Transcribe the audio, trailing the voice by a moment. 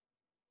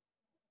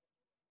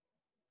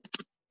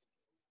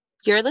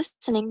You're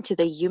listening to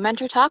the You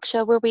Mentor Talk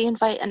Show, where we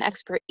invite an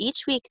expert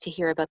each week to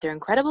hear about their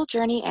incredible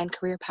journey and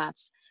career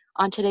paths.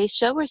 On today's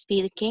show, we're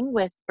speaking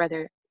with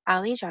Brother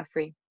Ali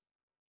Jafri.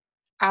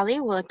 Ali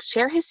will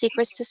share his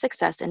secrets to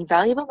success and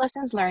valuable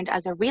lessons learned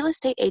as a real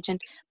estate agent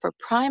for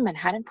prime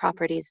Manhattan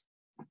properties.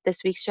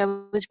 This week's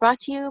show is brought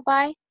to you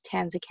by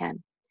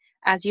Tanzican.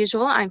 As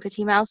usual, I'm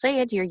Fatima Al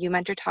Sayed, your You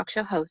Mentor Talk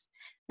Show host.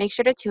 Make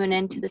sure to tune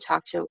in to the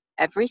talk show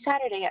every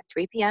Saturday at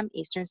 3 p.m.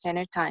 Eastern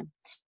Standard Time.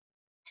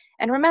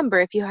 And remember,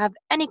 if you have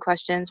any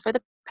questions for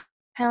the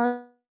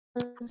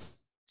panelists,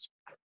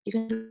 you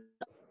can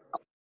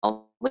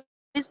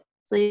always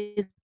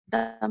leave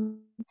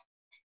them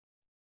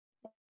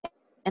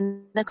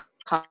in the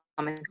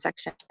comment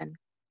section.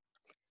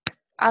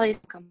 Ali,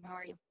 welcome. How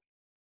are you?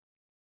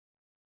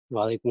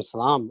 Walaikum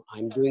salam.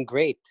 I'm doing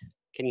great.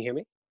 Can you hear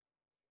me?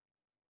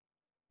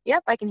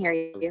 Yep, I can hear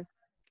you.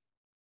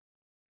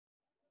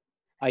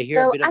 I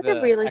hear a So, bit as of a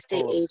a real estate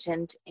echo of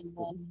agent in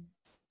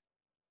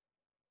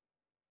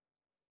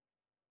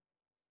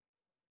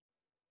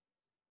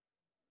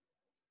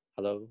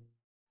hello.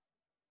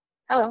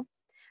 hello,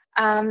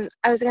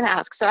 I was going to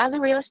ask. So, as a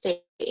real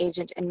estate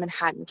agent in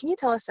Manhattan, can you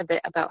tell us a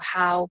bit about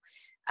how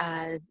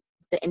uh,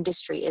 the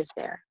industry is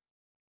there?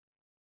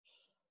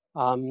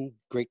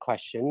 Great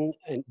question.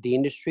 And the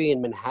industry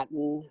in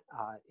Manhattan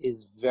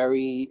is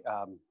very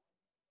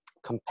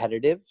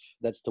competitive.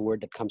 That's the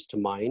word that comes to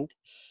mind.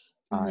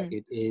 Mm-hmm.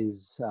 It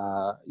is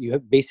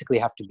basically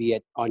have to be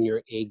on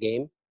your A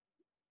game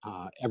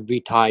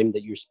every time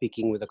that you're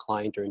speaking with a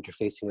client or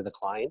interfacing with a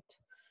client,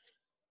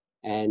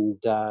 and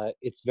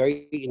it's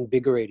very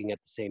invigorating at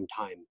the same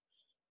time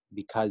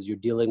because you're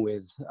dealing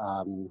with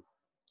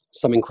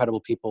some incredible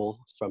people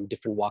from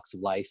different walks of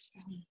life,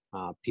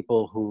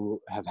 people who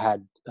have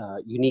had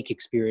unique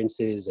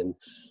experiences, and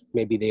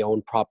maybe they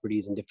own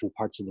properties in different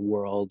parts of the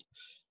world.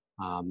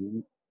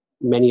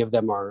 Many of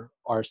them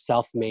are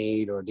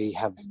self-made, or they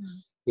have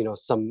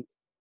some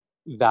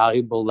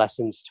valuable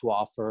lessons to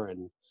offer,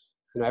 and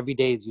every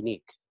day is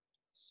unique.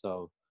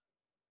 So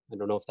I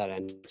don't know if that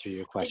answers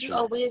your Did you question.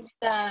 always,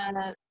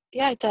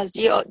 yeah, it does.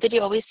 Did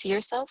you always see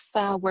yourself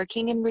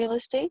working in real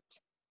estate?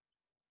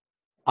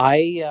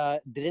 I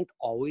didn't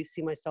always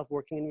see myself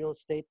working in real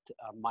estate.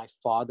 My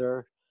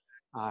father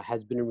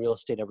has been in real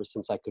estate ever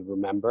since I could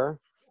remember,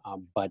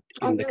 but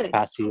Oh, in the really?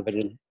 capacity of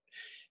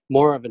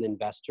more of an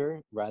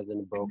investor rather than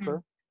a Mm-hmm.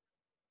 broker.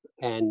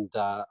 And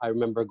I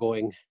remember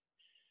going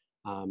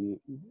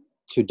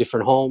to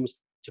different homes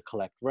to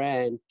collect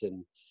rent,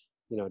 and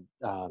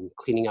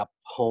cleaning up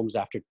homes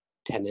after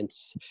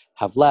tenants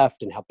have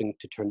left and helping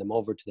to turn them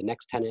over to the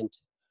next tenant.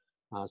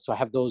 So I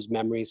have those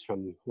memories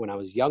from when I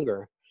was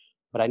younger,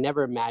 but I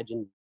never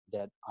imagined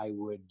that I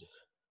would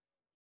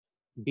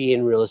be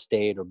in real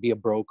estate or be a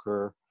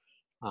broker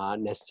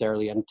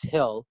necessarily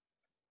until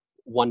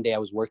one day I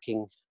was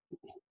working,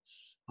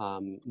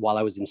 while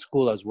I was in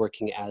school, I was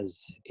working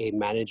as a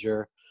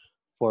manager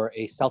for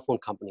a cell phone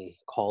company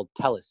called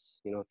TELUS.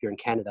 If you're in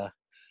Canada,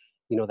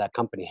 you know that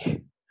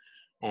company.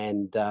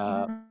 And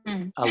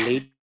Mm-hmm. a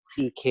lady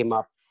came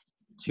up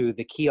to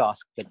the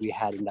kiosk that we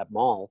had in that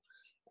mall,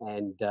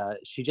 and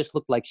she just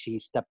looked like she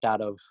stepped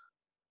out of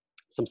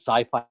some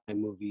sci-fi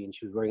movie, and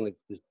she was wearing like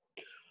this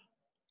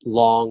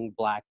long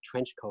black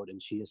trench coat,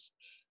 and she just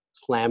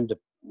slammed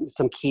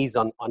some keys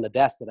on the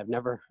desk that I've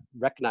never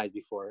recognized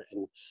before.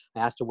 And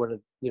I asked her,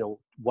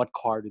 what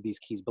car do these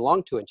keys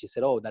belong to? And she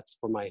said, oh, that's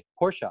for my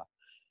Porsche.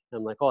 And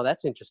I'm like, oh,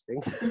 that's interesting.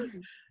 Mm-hmm.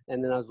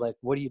 And then I was like,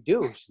 what do you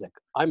do? She's like,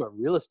 I'm a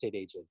real estate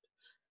agent.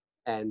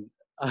 And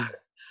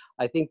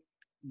I think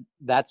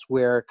that's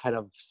where kind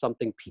of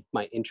something piqued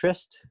my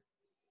interest.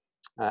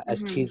 As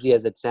Mm-hmm. cheesy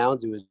as it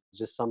sounds, it was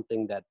just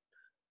something that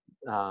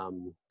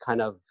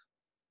kind of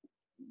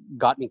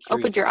got me Opened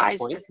curious at your that eyes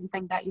point. to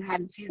something that you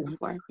hadn't seen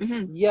before.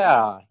 Mm-hmm.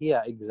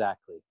 Yeah,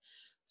 exactly.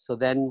 So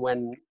then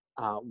when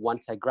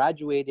once I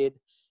graduated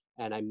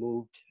and I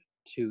moved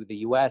to the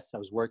US, I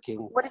was working.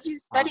 What did you Uh,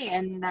 study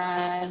in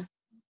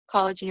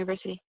college,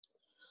 university?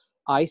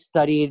 I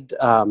studied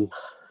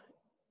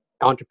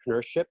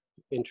entrepreneurship,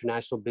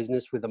 international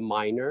business with a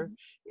minor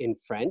in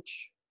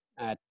French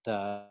at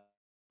the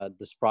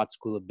Sprott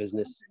School of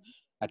Business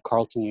at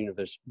Carleton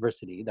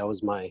University. That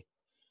was my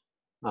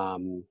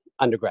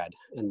undergrad.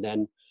 And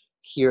then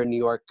here in New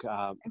York, In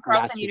Carleton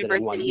master's at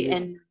University NYU,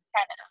 in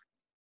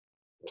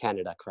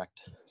Canada, correct.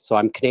 So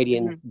I'm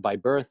Canadian Canada. by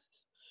birth,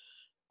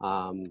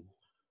 um,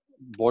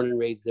 born and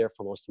raised there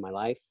for most of my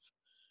life.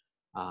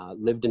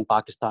 Lived in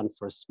Pakistan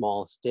for a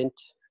small stint.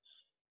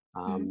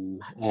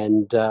 Mm-hmm.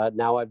 And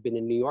now I've been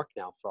in New York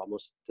now for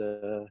almost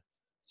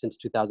since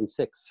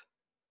 2006.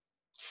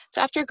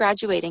 So after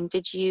graduating,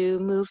 did you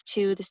move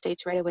to the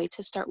States right away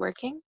to start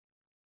working?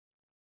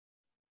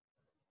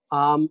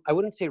 I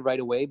wouldn't say right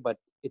away, but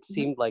it Mm-hmm.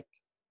 seemed like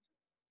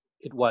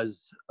it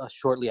was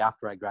shortly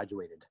after I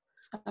graduated.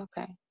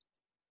 Okay.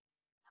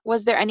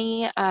 Was there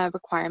any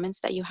requirements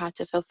that you had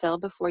to fulfill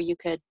before you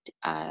could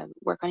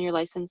work on your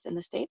license in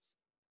the States?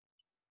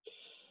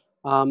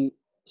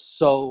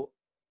 So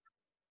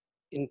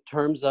in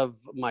terms of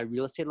my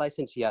real estate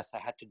license, yes, I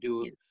had to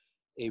do Yeah.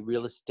 a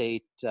real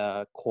estate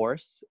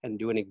course and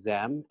do an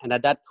exam. And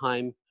at that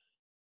time,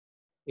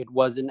 it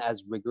wasn't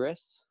as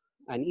rigorous.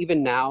 And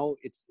even now,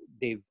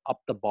 they've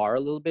upped the bar a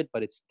little bit,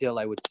 but it's still,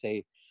 I would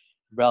say,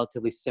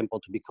 relatively simple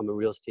to become a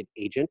real estate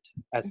agent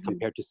as Hmm.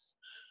 compared to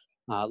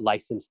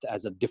licensed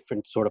as a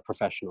different sort of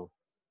professional.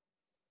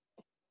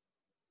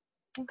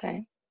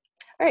 Okay.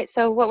 All right.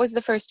 So, what was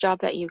the first job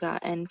that you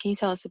got? And can you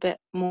tell us a bit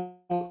more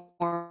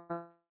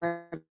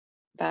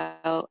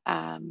about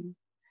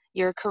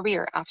your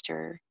career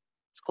after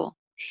school?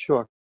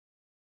 Sure.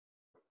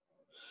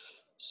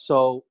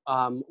 So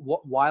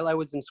while I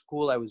was in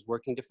school, I was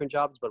working different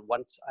jobs. But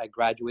once I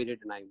graduated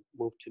and I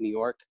moved to New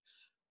York,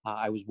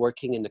 I was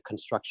working in the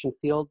construction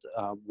field.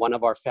 One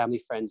of our family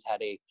friends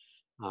had a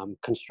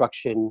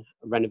construction,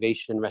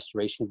 renovation, and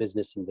restoration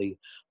business in the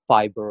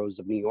 5 boroughs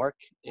of New York.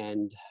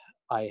 And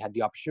I had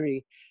the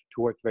opportunity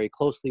to work very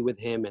closely with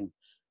him and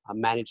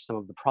manage some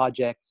of the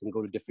projects and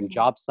go to different Hmm.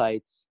 job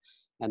sites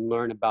and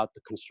learn about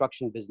the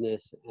construction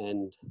business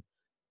and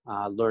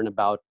learn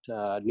about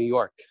New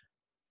York.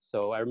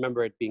 So I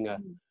remember it being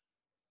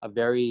a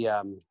very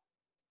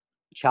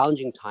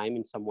challenging time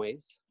in some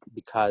ways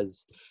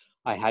because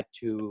I had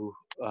to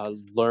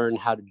learn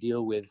how to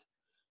deal with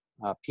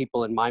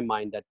people in my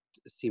mind that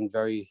seemed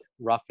very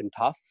rough and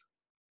tough.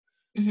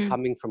 Hmm.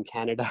 Coming from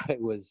Canada,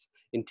 it was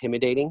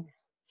intimidating. I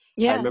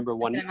Yeah, remember I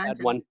can at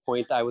imagine. one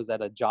point I was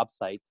at a job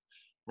site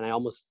and I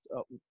almost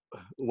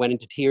went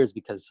into tears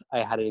because I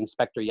had an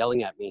inspector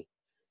yelling at me.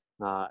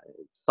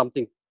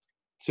 Something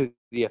to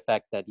the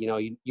effect that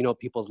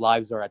people's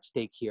lives are at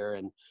stake here,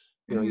 and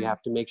you Hmm.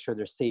 have to make sure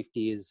their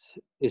safety is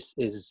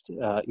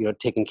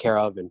taken care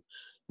of. And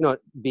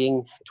being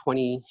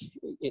 20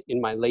 in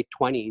my late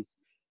 20s,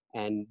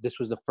 and this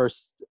was the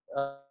first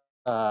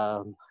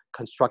uh,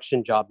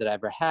 construction job that I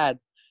ever had,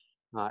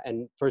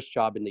 and first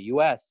job in the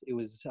US. It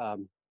was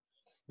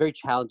very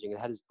challenging. It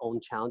had its own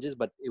challenges,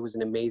 but it was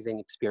an amazing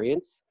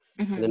experience.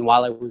 And Hmm. then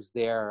while I was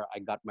there, I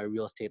got my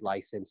real estate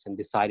license and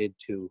decided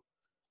to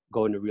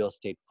go into real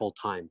estate full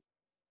time.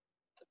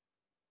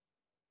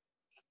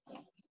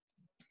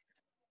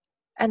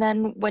 And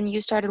then when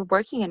you started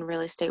working in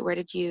real estate, where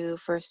did you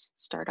first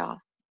start off?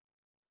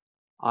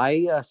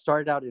 I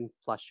started out in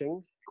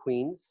Flushing,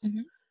 Queens.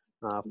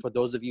 Hmm. For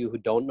those of you who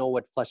don't know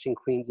what Flushing,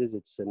 Queens is,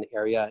 it's an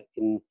area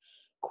in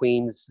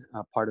Queens,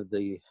 part of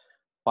the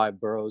 5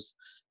 boroughs,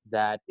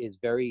 that is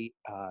very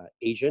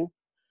Asian.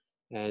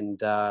 And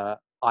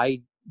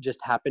I just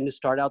happened to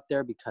start out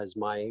there because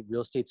my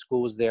real estate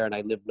school was there and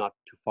I lived not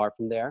too far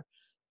from there.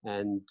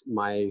 And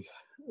my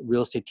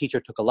real estate teacher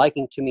took a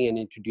liking to me and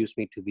introduced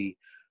me to the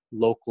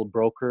local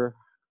broker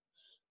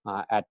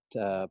at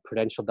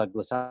Prudential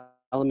Douglas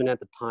Elliman at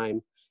the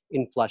time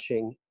in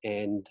Flushing.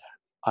 And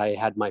I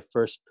had my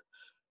first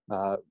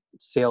uh,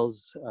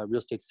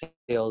 real estate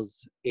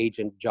sales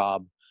agent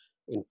job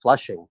in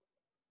Flushing.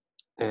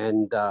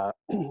 And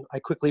I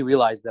quickly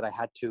realized that I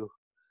had to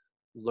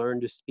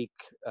learn to speak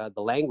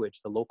the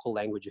language, the local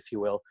language, if you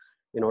will,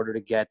 in order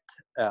to get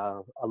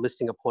a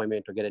listing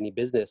appointment or get any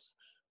business.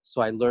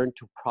 So I learned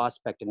to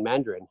prospect in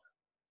Mandarin.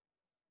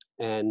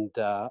 And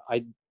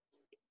I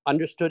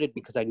understood it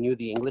because I knew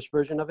the English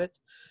version of it,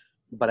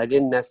 but I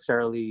didn't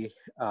necessarily,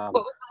 What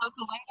was the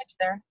local language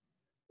there?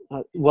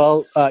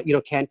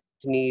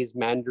 Cantonese,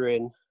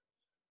 Mandarin,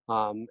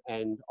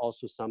 and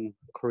also some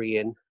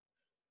Korean.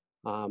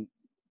 Um,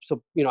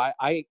 so,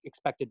 I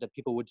expected that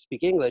people would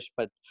speak English,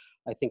 but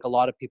I think a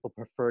lot of people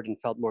preferred and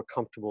felt more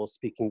comfortable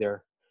speaking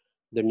their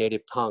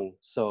native tongue.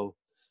 So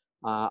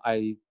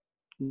I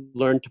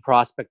learned to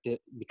prospect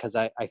it because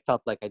I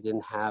felt like I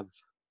didn't have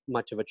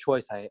much of a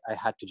choice. I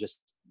had to just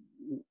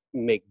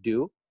make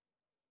do.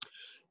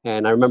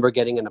 And I remember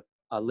getting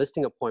a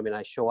listing appointment.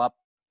 I show up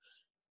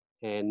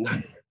and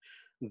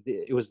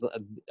it was,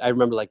 I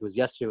remember like it was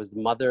yesterday, it was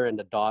the mother and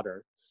the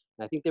daughter.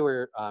 And I think they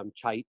were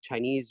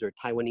Chinese or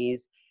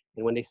Taiwanese.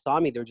 And when they saw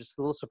me, they were just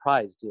a little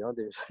surprised.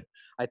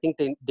 I think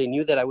they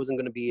knew that I wasn't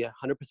going to be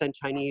 100%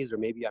 Chinese, or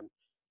maybe I'm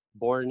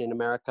born in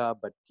America,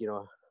 but,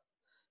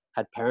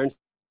 had parents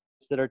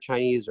that are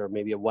Chinese, or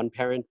maybe a one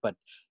parent, but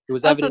it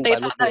was Also, evident they by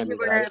thought looking that at you me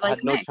that I were like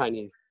had no mixed.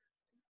 Chinese.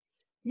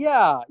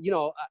 Yeah,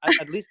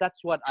 at least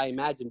that's what I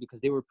imagined, because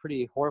they were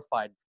pretty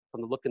horrified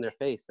from the look in their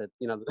face that,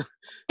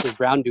 this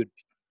brown dude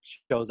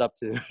shows up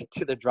to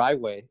to the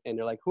driveway and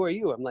they're like, "Who are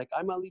you?" I'm like,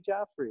 "I'm Ali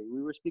Jafri.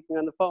 We were speaking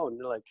on the phone."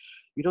 They're like,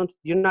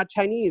 "You're not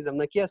Chinese." I'm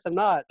like, "Yes, I'm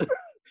not.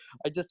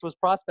 I just was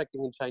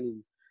prospecting in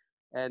Chinese."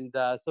 And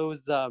so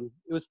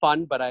it was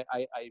fun, but I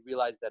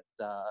realized that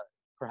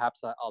perhaps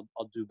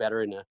I'll do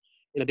better in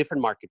a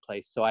different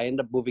marketplace. So I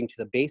ended up moving to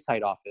the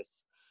Bayside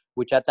office,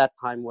 which at that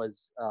time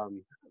was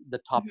the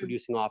top Hmm.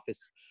 producing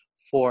office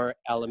for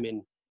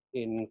Element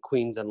in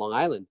Queens and Long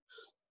Island.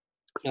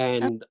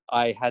 And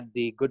I had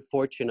the good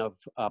fortune of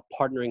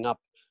partnering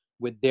up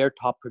with their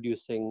top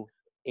producing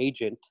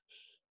agent.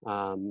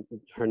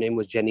 Her name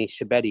was Jenny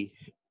Shibetti,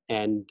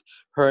 and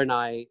her and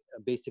I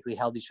basically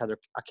held each other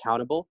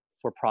accountable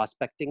for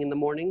prospecting in the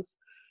mornings,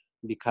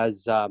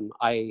 because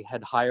I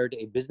had hired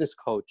a business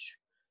coach,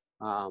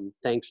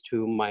 thanks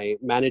to my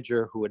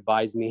manager who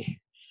advised me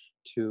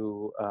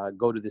to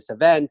go to this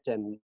event,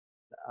 and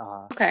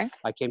Okay.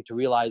 I came to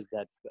realize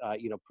that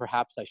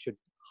perhaps I should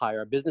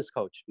hire a business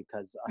coach,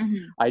 because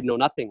Mm-hmm. I know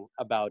nothing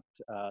about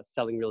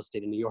selling real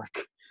estate in New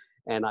York.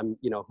 And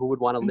who would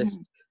want to Mm-hmm.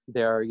 list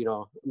their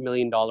 $1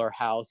 million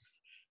house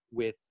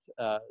with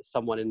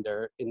someone in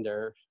their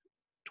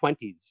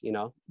 20s,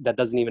 that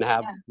doesn't even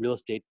have Yeah. real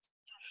estate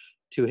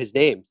to his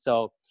name.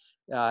 So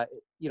I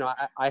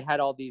had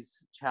all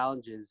these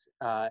challenges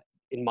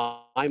in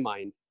my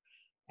mind.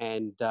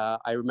 And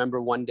I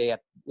remember one day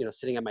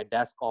sitting at my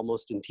desk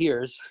almost in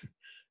tears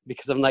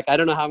because I'm like, I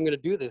don't know how I'm going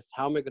to do this.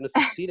 How am I going to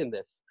succeed in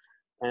this?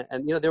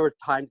 And there were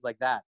times like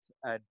that.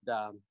 And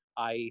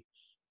I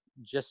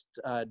just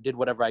did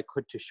whatever I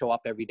could to show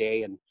up every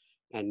day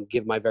and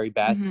give my very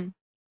best. Mm-hmm.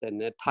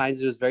 And at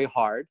times it was very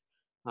hard.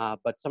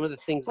 But some of the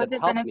things that Was it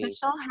helped me.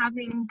 beneficial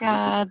having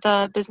Mhm.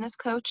 the business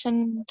coach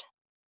and?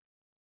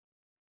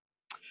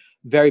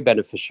 Very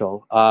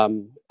beneficial.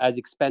 As Mhm.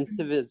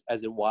 expensive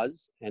as it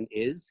was and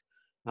is,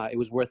 it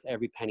was worth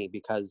every penny,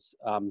 because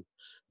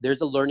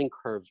there's a learning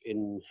curve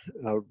in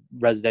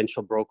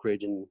residential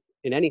brokerage and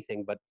in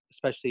anything, but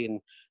especially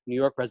in New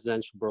York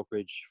residential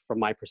brokerage, from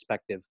my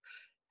perspective,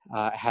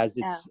 has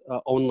Yeah. its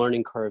own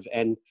learning curve.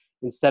 And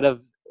instead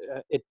of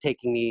it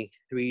taking me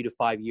 3 to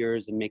 5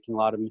 years and making a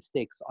lot of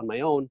mistakes on my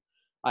own,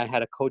 I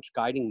had a coach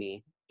guiding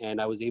me, and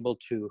I was able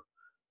to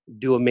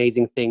do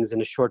amazing things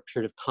in a short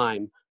period of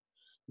time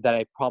that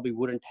I probably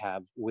wouldn't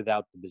have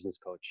without the business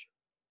coach.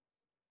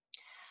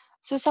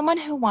 So, someone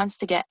who wants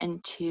to get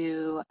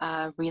into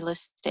real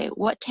estate,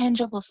 what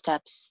tangible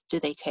steps do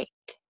they take?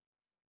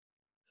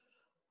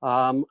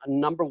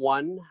 Number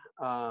one,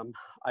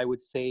 I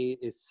would say,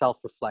 is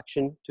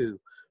self-reflection, to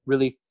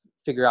really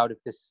figure out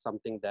if this is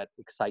something that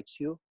excites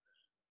you.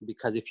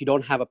 Because if you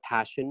don't have a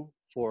passion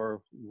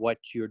for what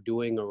you're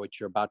doing or what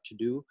you're about to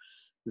do,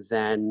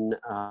 then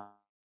I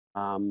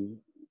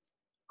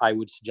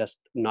would suggest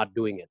not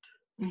doing it,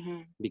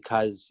 Mm-hmm.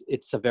 because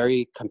it's a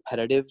very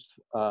competitive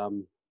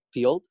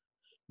field.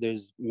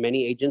 There's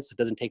many agents. It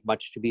doesn't take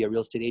much to be a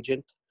real estate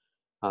agent,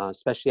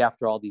 especially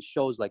after all these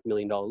shows like $1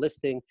 Million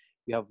Listing.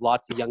 You have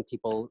lots of young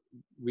people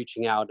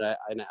reaching out,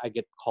 and I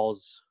get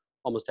calls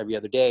almost every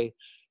other day.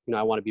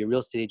 I want to be a real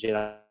estate agent.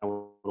 I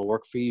want to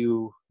work for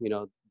you. This,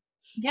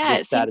 Yeah,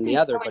 that, it and the seems to be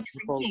other. so But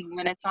people, intriguing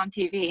when it's on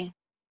TV.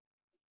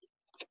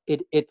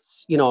 it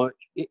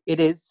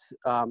is.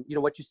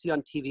 What you see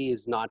on TV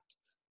is not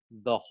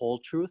the whole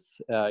truth.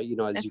 As you It's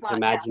can not, yeah,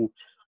 imagine,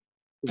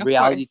 of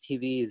reality course.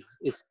 TV is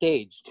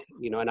staged.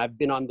 And I've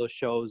been on those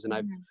shows, and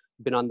I've Hmm.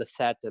 been on the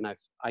set, and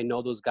I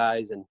know those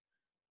guys, and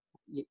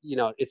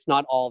it's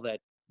not all that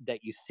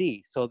you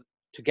see. So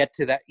to get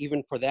to that,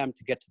 even for them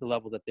to get to the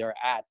level that they're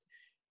at,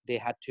 they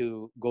had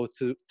to go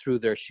through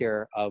their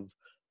share of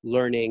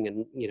learning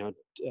and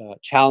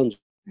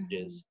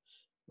challenges.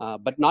 Hmm.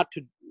 But not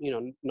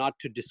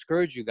to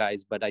discourage you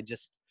guys, but I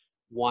just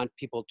want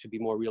people to be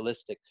more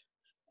realistic,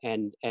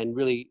 and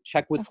really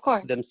check with Of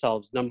course.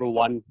 themselves. Number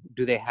one,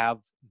 do they have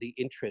the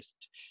interest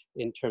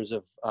in terms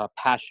of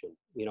passion,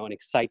 and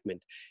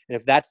excitement? And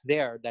if that's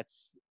there,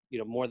 that's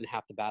more than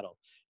half the battle.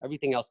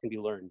 Everything else can be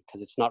learned,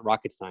 because it's not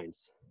rocket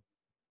science.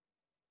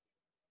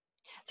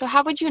 So,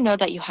 how would you know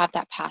that you have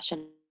that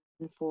passion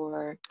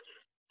for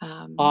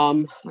um,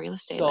 um real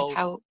estate? Like,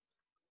 so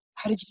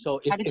so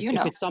how if, did if, you if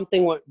know? it's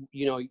something what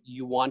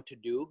you want to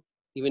do,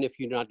 even if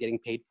you're not getting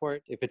paid for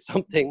it, if it's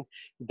something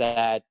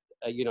that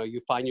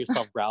you find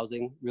yourself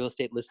browsing real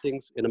estate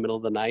listings in the middle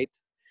of the night,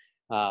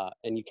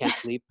 and you can't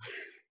sleep,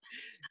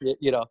 you,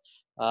 you know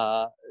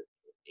uh,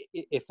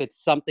 if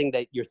it's something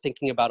that you're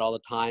thinking about all the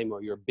time,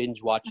 or you're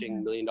binge watching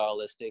Mhm. $1 Million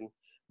Listing,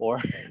 or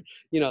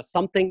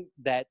something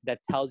that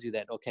tells you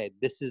that, okay,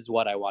 this is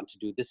what I want to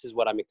do, this is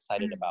what I'm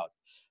excited Mhm. about.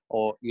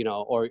 Or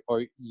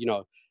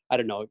I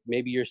don't know,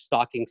 maybe you're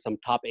stalking some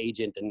top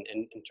agent,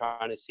 and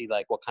trying to see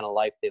like what kind of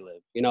life they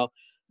live, Yeah.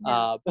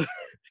 uh,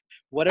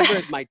 whatever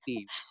it might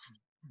be.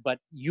 But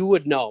you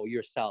would know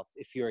yourself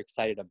if you're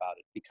excited about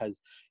it,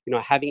 because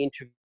having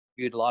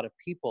interviewed a lot of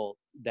people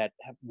that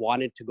have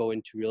wanted to go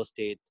into real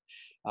estate,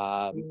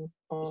 um,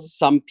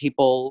 some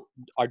people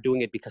are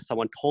doing it because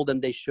someone told them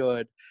they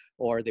should,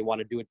 or they want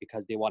to do it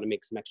because they want to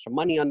make some extra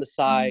money on the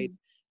side,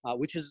 Mhm.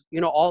 which is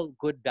all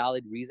good,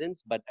 valid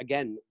reasons. But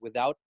again,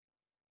 without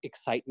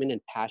excitement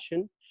and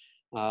passion,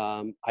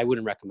 I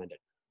wouldn't recommend it.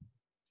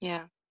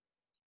 Yeah.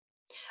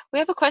 We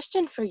have a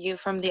question for you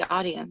from the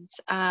audience.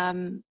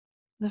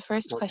 The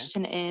first Okay.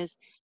 question is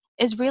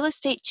real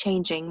estate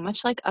changing,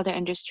 much like other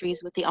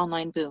industries with the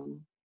online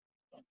boom?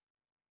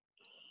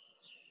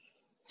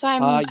 So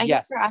I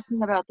guess we're Yes.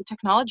 asking about the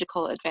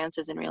technological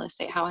advances in real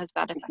estate. How has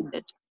that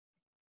affected?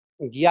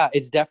 Yeah,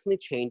 it's definitely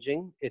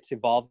changing. It's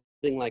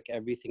evolving like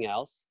everything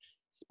else,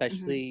 Hmm.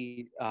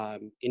 especially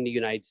in the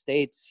United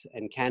States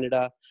and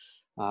Canada.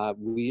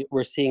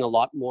 We're seeing a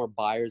lot more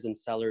buyers and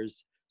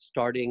sellers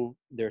starting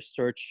their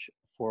search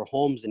for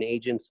homes and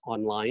agents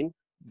online,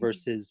 Hmm.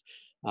 versus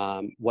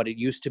what it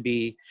used to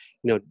be.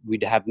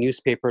 We'd have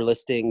newspaper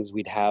listings.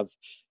 We'd have,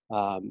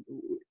 um,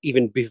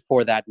 even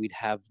before that, we'd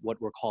have what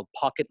were called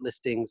pocket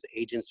listings.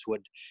 Agents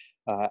would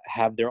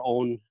have their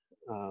own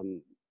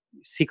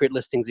secret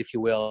listings, if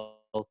you will,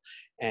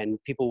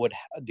 and people would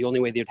the only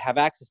way they would have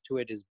access to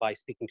it is by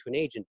speaking to an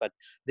agent. But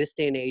this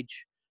day and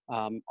age,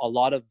 a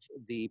lot of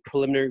the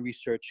preliminary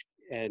research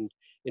and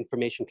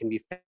information can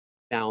be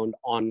found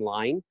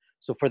online.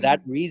 So for that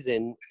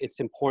reason, it's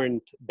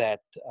important that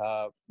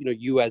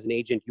you as an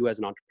agent, you as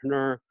an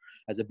entrepreneur,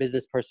 as a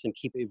business person,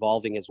 keep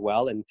evolving as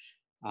well, and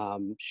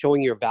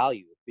showing your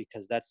value,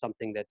 because that's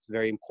something that's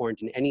very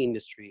important in any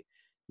industry,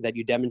 that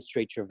you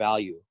demonstrate your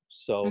value.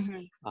 So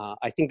Mm-hmm.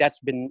 I think that's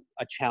been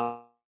a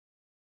challenge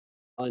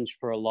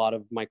for a lot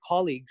of my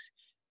colleagues,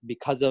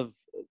 because of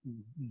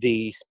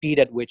the speed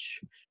at which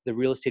the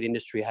real estate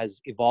industry has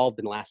evolved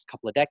in the last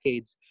couple of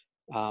decades.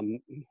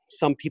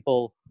 Some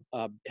people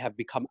have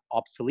become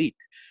obsolete,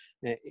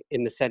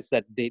 in the sense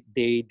that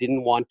they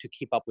didn't want to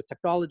keep up with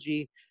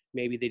technology.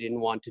 Maybe they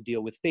didn't want to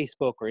deal with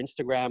Facebook or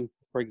Instagram,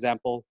 for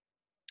example.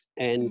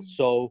 And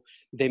so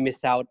they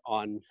miss out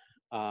on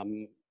a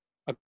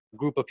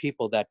group of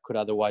people that could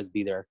otherwise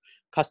be their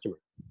customer.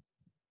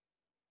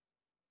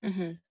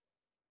 Mm-hmm.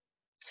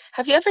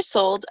 Have you ever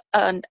sold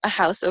a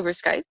house over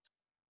Skype?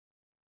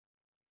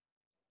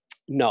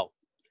 No,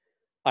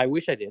 I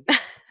wish I did.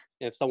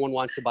 If someone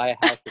wants to buy a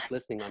house that's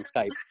listening on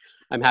Skype,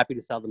 I'm happy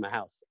to sell them a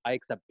house. I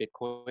accept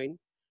Bitcoin,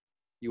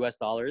 US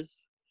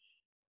dollars,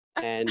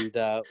 and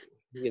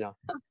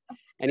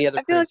any other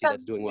I feel like currency that'd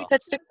that's doing be well.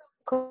 such a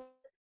cool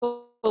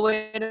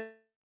way to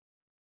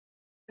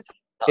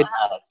sell It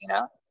a house, you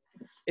know?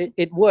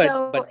 it would,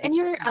 So but in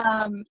your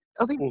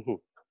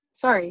Mhm.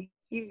 sorry,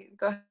 you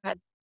go ahead.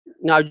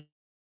 Now, I'm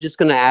just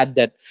going to add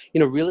that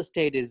real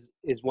estate is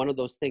one of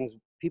those things.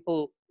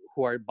 People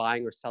who are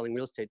buying or selling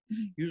real estate,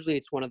 Mhm. usually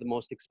it's one of the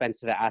most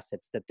expensive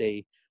assets that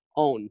they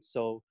own.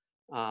 So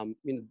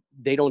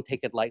they don't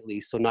take it lightly.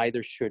 So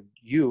neither should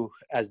you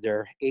as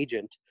their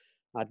agent.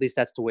 At least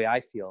that's the way I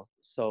feel.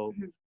 So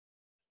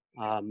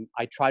Mhm.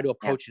 I try to Yeah,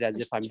 approach it as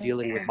for if I'm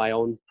dealing with sure. my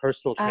own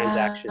personal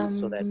transactions,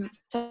 so that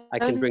So I I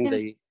was can bring gonna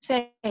the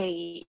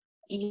say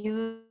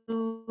you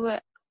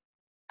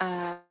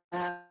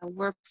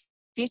were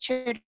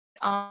featured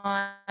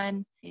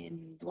on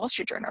in the Wall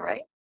Street Journal,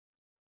 right?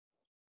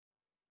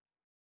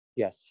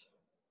 yes.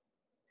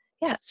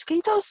 Yeah. So can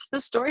you tell us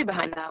the story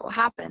behind that? What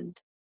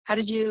happened? How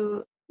did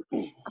you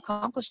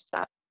accomplish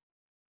that?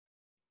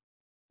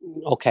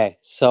 Okay,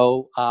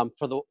 so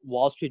for the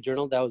Wall Street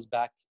Journal, that was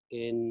back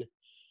in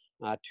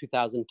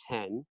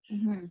 2010.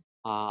 Mm-hmm.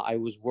 I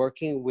was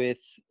working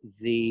with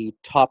the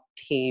top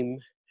team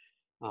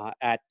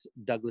at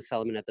Douglas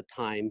Elliman at the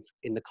time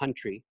in the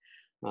country.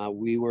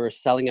 We were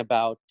selling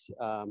about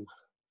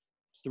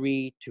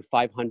 300 to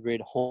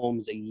 500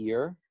 homes a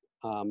year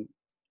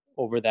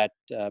over that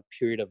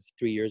period of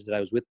 3 years that I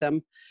was with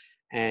them.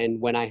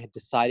 And when I had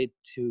decided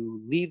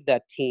to leave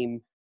that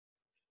team,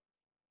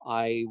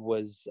 I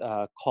was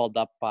called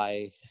up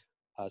by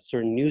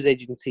certain news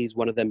agencies,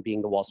 one of them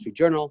being the Wall Street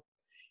Journal.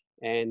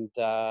 And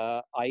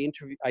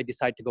I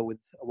decided to go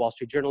with Wall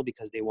Street Journal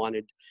because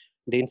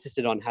they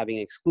insisted on having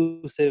an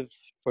exclusive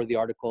for the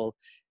article.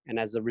 And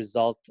as a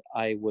result,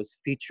 I was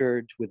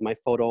featured with my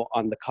photo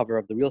on the cover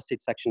of the real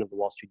estate section of the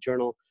Wall Street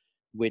Journal,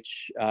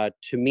 which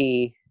to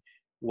me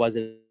was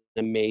an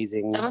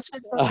amazing That must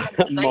have been such an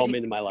exciting,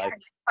 moment in my yeah, life.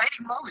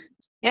 exciting moment.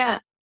 Yeah.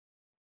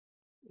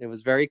 It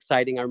was very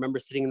exciting. I remember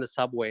sitting in the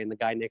subway and the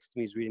guy next to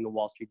me is reading the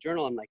Wall Street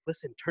Journal. I'm like,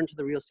 listen, turn to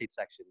the real estate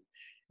section.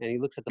 And he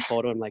looks at the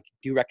photo. I'm like,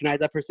 do you recognize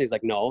that person? He's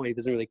like, no. And he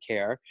doesn't really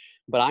care.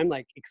 But I'm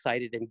like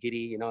excited and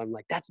giddy. I'm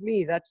like, that's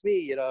me. That's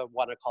me. I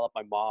want to call up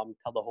my mom,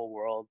 tell the whole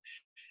world.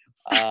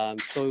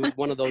 So it was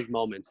one of those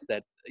moments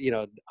that,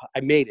 I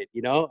made it,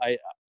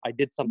 I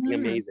did something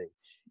Mm-hmm. amazing.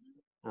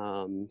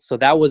 So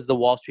that was the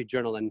Wall Street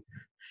Journal. And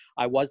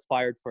I was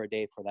fired for a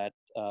day for that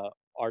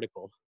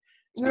article,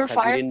 You were because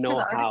we fired didn't for know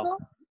the how. article?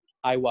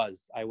 I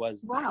was.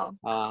 Wow.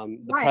 The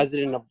Why?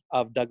 president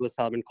of Douglas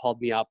Elliman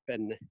called me up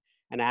and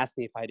asked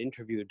me if I'd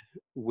interviewed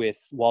with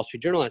Wall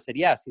Street Journal. I said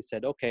yes. He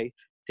said, okay,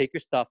 take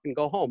your stuff and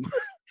go home.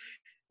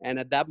 And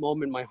at that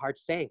moment, my heart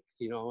sank.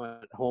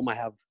 At home, I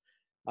have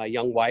a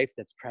young wife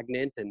that's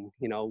pregnant, and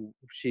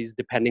she's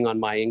depending on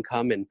my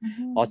income, and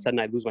all of a Mm-hmm. sudden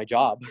I lose my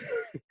job.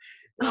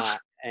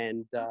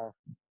 And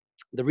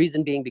the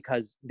reason being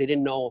because they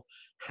didn't know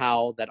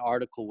how that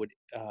article would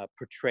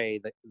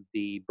portray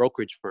the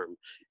brokerage firm,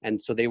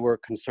 and so they were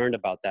concerned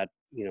about that.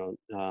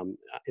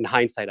 In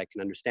hindsight, I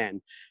can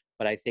understand,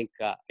 but I think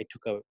I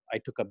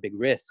took a big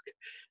risk.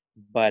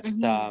 But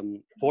Mm-hmm.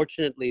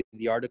 fortunately,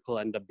 the article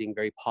ended up being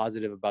very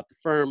positive about the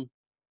firm,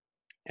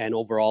 and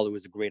overall, it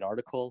was a great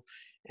article.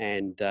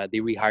 And they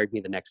rehired me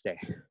the next day.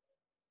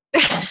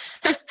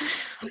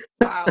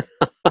 Wow.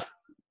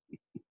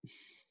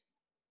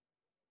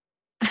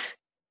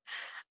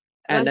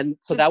 And That's then,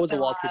 so that just was the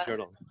so Wall Street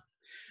Journal.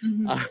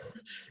 mhm. Uh,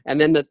 and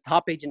then the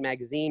Top Agent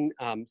magazine.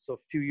 So a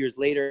few years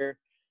later,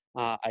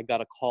 I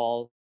got a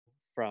call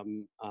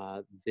from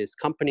this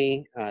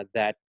company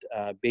that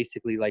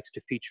basically likes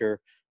to feature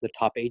the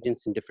top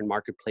agents in different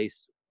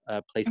places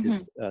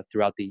Mhm.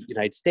 throughout the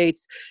United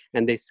States.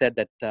 And they said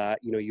that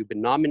you've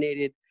been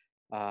nominated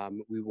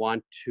We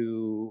want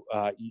to,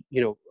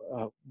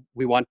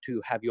 we want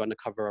to have you on the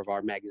cover of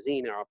our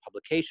magazine and our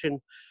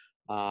publication.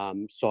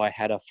 So I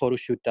had a photo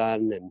shoot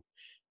done, and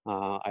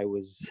I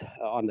was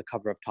on the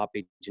cover of Top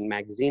Agent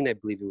magazine. I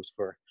believe it was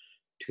for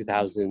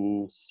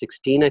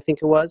 2016, I think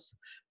it was.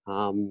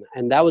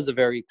 And that was a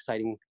very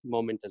exciting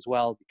moment as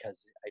well,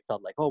 because I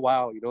felt like, oh,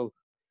 wow,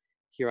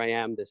 here I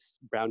am, this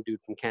brown dude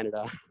from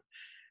Canada.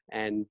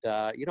 And,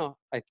 I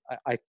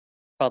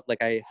felt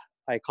like I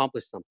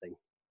accomplished something.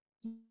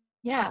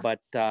 Yeah. But,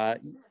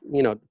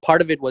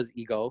 part of it was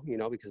ego,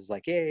 because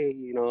like, hey,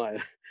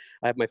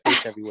 I have my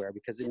face everywhere,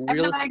 because in I'm the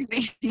real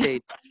magazine.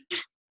 estate,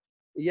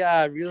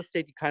 yeah, real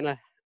estate, you kind of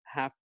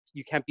have,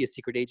 you can't be a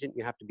secret agent.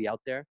 You have to be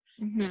out there.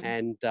 Hmm.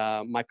 And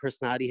my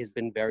personality has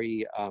been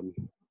very,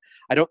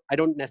 I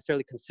don't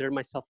necessarily consider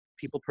myself a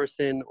people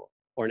person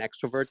or an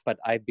extrovert, but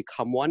I've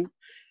become one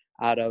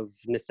out of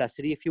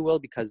necessity, if you will,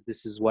 because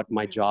this is what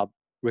my job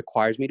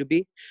requires me to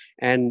be.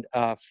 And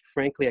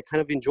frankly, I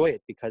kind of enjoy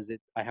it, because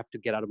I have to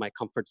get out of my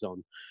comfort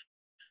zone.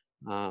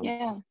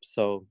 Yeah.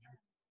 So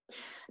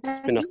it's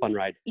Now, been a fun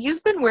ride.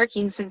 you've been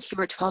working since you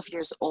were 12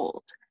 years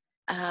old.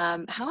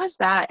 How has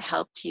that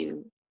helped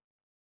you?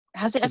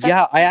 Has it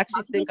Yeah, affected I you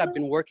actually think I've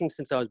positively? been working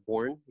since I was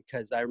born,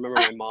 because I remember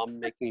my mom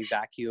making me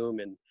vacuum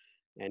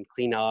and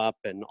clean up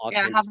and all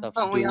Yeah, kinds of stuff,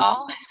 haven't we doing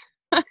all?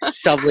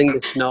 shoveling the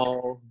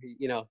snow.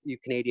 You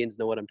Canadians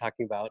know what I'm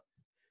talking about.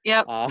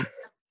 Yep. Uh,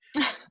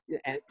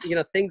 and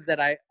things that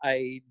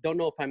I don't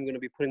know if I'm going to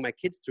be putting my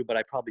kids through, but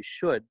I probably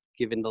should,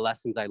 given the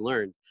lessons I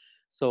learned.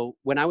 So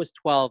when I was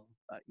 12,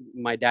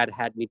 my dad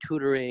had me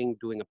tutoring,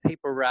 doing a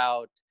paper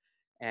route,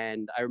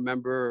 and I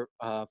remember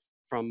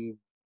from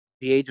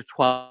the age of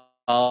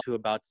 12 to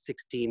about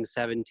 16,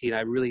 17,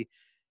 I really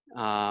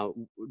uh,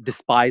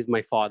 despised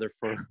my father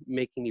for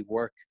making me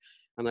work.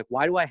 I'm like,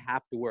 why do I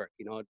have to work?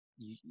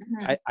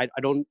 Hmm. I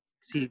don't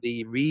see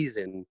the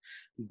reason.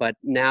 But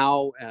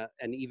now,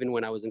 and even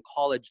when I was in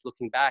college,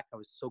 looking back, I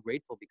was so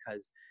grateful,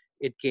 because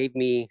it gave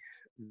me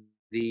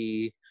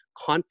the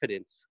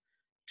confidence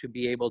to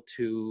be able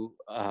to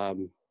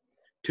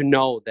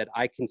know that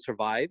I can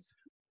survive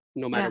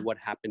no matter Yeah. what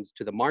happens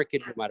to the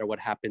market, no matter what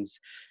happens,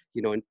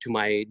 to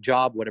my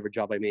job, whatever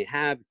job I may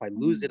have. If I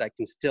lose Mhm. it, I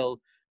can still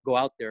go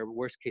out there,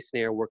 worst case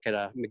scenario, work at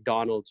a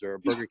McDonald's or a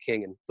Burger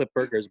King and flip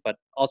burgers, but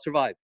I'll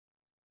survive,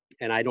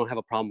 and I don't have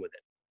a problem with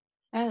it.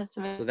 Yeah, that's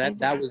So that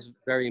amazing. was a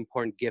very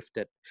important gift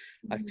that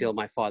I Mhm. feel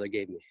my father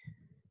gave me.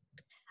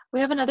 We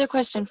have another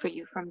question for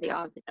you from the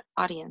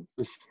audience.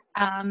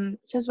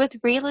 It says, with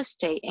real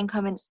estate,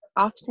 income is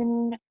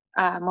often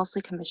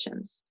mostly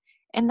commissions.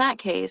 In that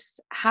case,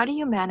 how do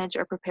you manage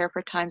or prepare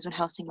for times when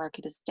housing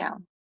market is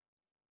down?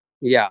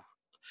 Yeah,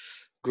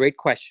 great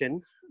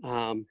question.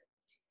 Um,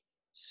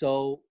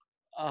 so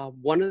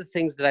one of the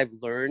things that I've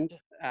learned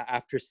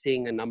after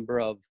seeing a number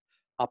of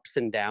ups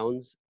and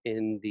downs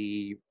in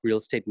the real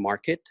estate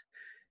market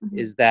Hmm.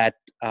 is that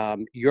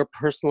your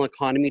personal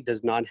economy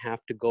does not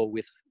have to go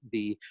with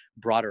the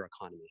broader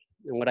economy.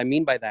 And what I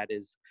mean by that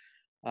is,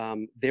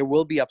 there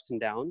will be ups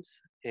and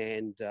downs,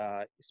 and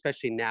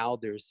especially now,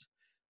 there's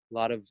a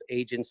lot of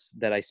agents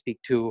that I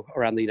speak to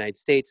around the United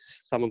States,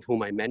 some of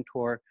whom I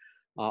mentor,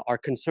 are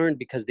concerned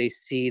because they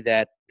see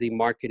that the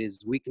market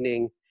is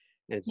weakening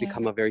and it's Yeah.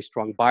 become a very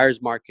strong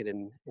buyer's market.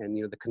 And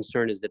the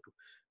concern is that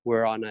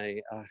we're on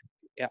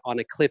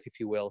a cliff, if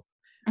you will,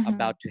 Hmm.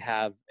 about to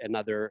have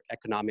another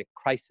economic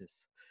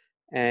crisis.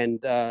 And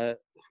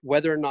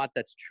whether or not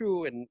that's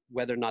true and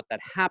whether or not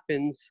that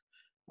happens,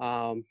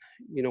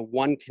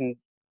 one can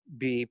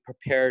be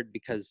prepared,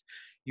 because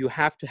you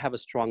have to have a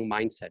strong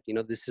mindset.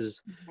 This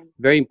is Hmm.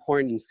 very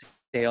important in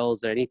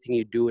sales or anything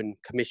you do in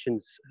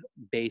commissions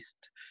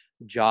based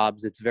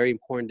jobs. It's very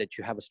important that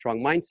you have a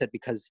strong mindset,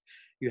 because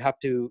you have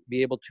to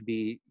be able to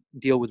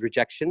deal with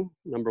rejection,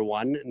 number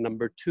one.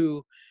 Number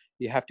two,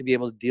 you have to be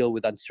able to deal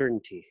with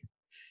uncertainty.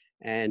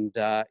 And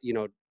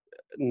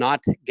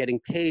not getting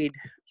paid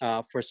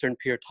for a certain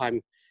period of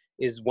time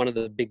is one of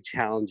the big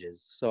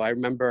challenges. So I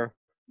remember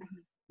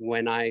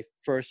when I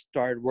first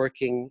started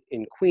working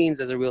in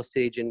Queens as a real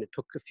estate agent, it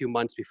took a few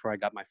months before I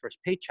got my first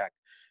paycheck.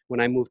 When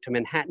I moved to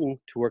Manhattan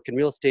to work in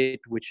real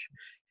estate, which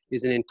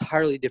is an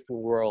entirely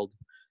different world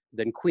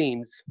than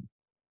Queens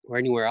or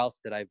anywhere else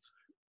that I've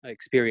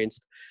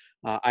experienced,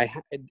 I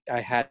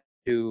had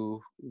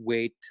to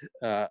wait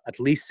at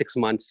least 6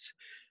 months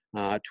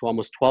to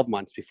almost 12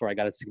 months before I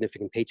got a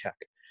significant paycheck.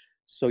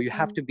 So you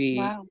have Oh, to be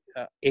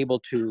wow. able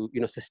to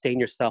sustain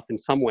yourself in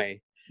some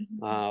way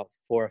Hmm.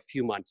 for a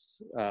few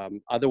months.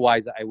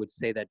 Otherwise, I would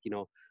say that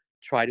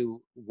try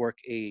to work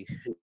a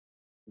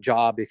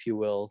job, if you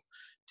will,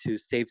 to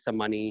save some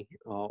money,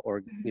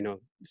 or Hmm.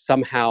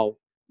 somehow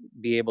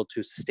be able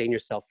to sustain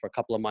yourself for a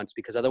couple of months,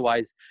 because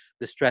otherwise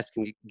the stress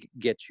can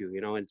get you.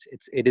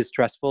 It is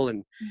stressful,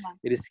 and Yeah.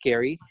 it is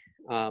scary.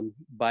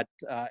 But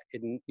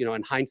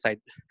in hindsight,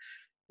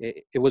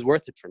 it was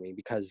worth it for me,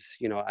 because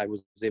I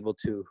was able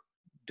to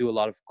do a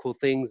lot of cool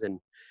things.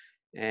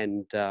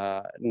 And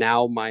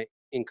now my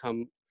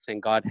income,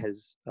 thank God,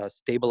 has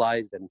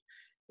stabilized,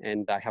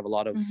 and I have a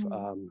lot of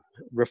Hmm.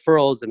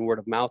 referrals and word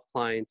of mouth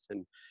clients,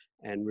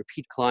 and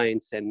repeat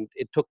clients. And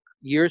it took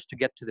years to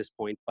get to this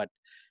point, but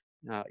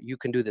you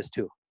can do this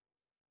too.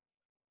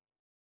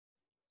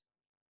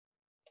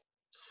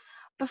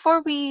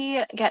 Before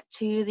we get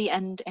to the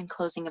end and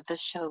closing of the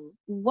show,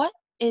 what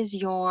is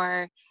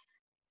your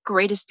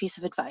greatest piece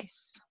of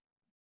advice?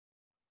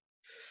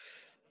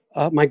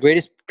 My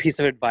greatest piece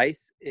of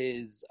advice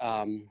is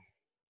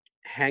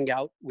hang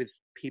out with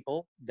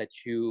people that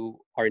you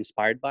are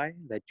inspired by,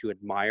 that you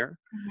admire.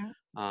 Mhm.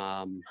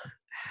 Um,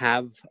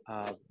 have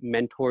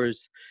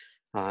mentors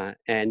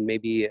and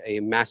maybe a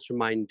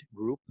mastermind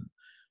group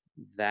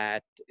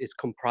that is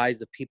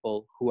comprised of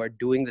people who are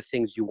doing the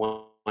things you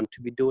want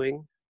to be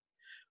doing,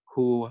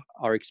 who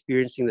are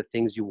experiencing the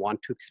things you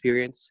want to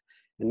experience,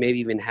 and maybe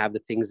even have the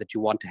things that you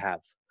want to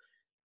have,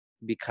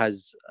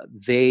 because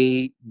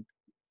they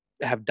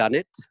have done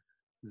it.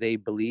 They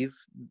believe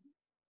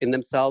in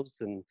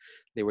themselves and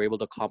they were able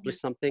to accomplish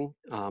something.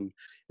 And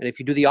if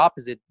you do the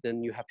opposite,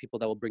 then you have people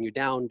that will bring you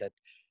down, that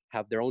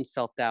have their own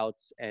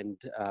self-doubts, and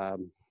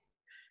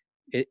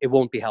it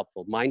won't be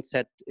helpful.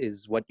 Mindset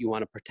is what you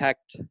want to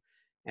protect,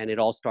 and it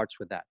all starts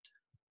with that.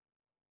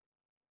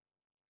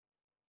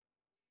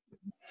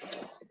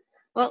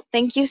 Well,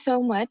 thank you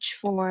so much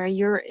for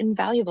your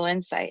invaluable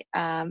insight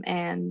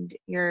and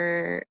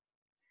your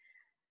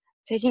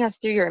taking us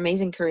through your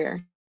amazing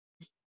career.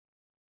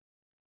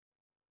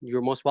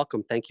 You're most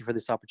welcome. Thank you for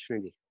this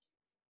opportunity.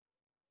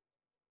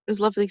 It was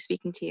lovely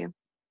speaking to you.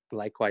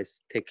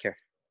 Likewise. Take care.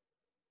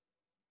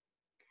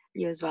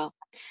 You as well.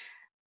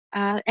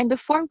 And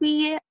before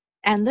we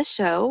end the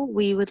show,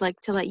 we would like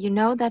to let you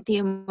know that the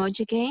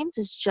Emoji Games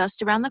is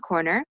just around the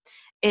corner.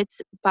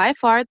 It's by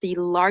far the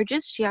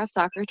largest Shia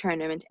soccer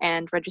tournament,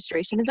 and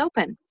registration is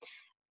open.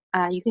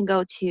 You can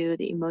go to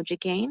the Emoji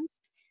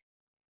Games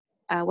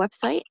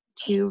website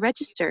to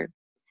register.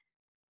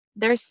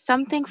 There's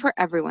something for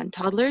everyone: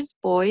 toddlers,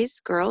 boys,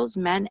 girls,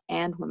 men,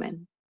 and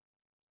women.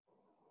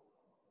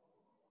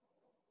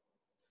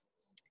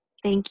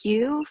 Thank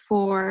you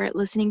for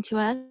listening to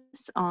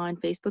us on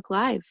Facebook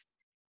Live.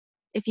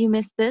 If you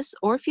missed this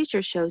or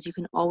future shows, you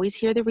can always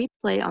hear the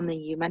replay on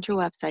the UMentor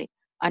website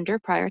under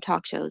prior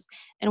talk shows.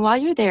 And while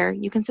you're there,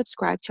 you can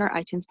subscribe to our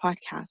iTunes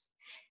podcast.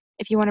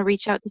 If you want to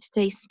reach out to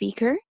today's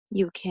speaker,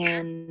 you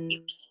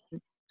can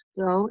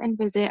go and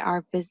visit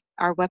our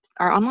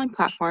online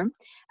platform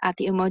at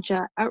the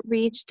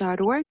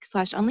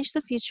umojooutreach.org/unleash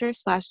the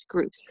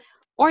future/groups,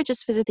 or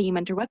just visit the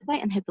UMentor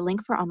website and hit the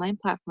link for online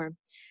platform.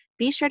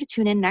 Be sure to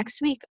tune in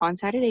next week on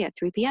Saturday at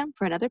 3 p.m.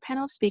 for another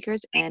panel of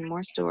speakers and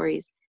more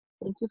stories.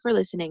 Thank you for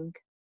listening.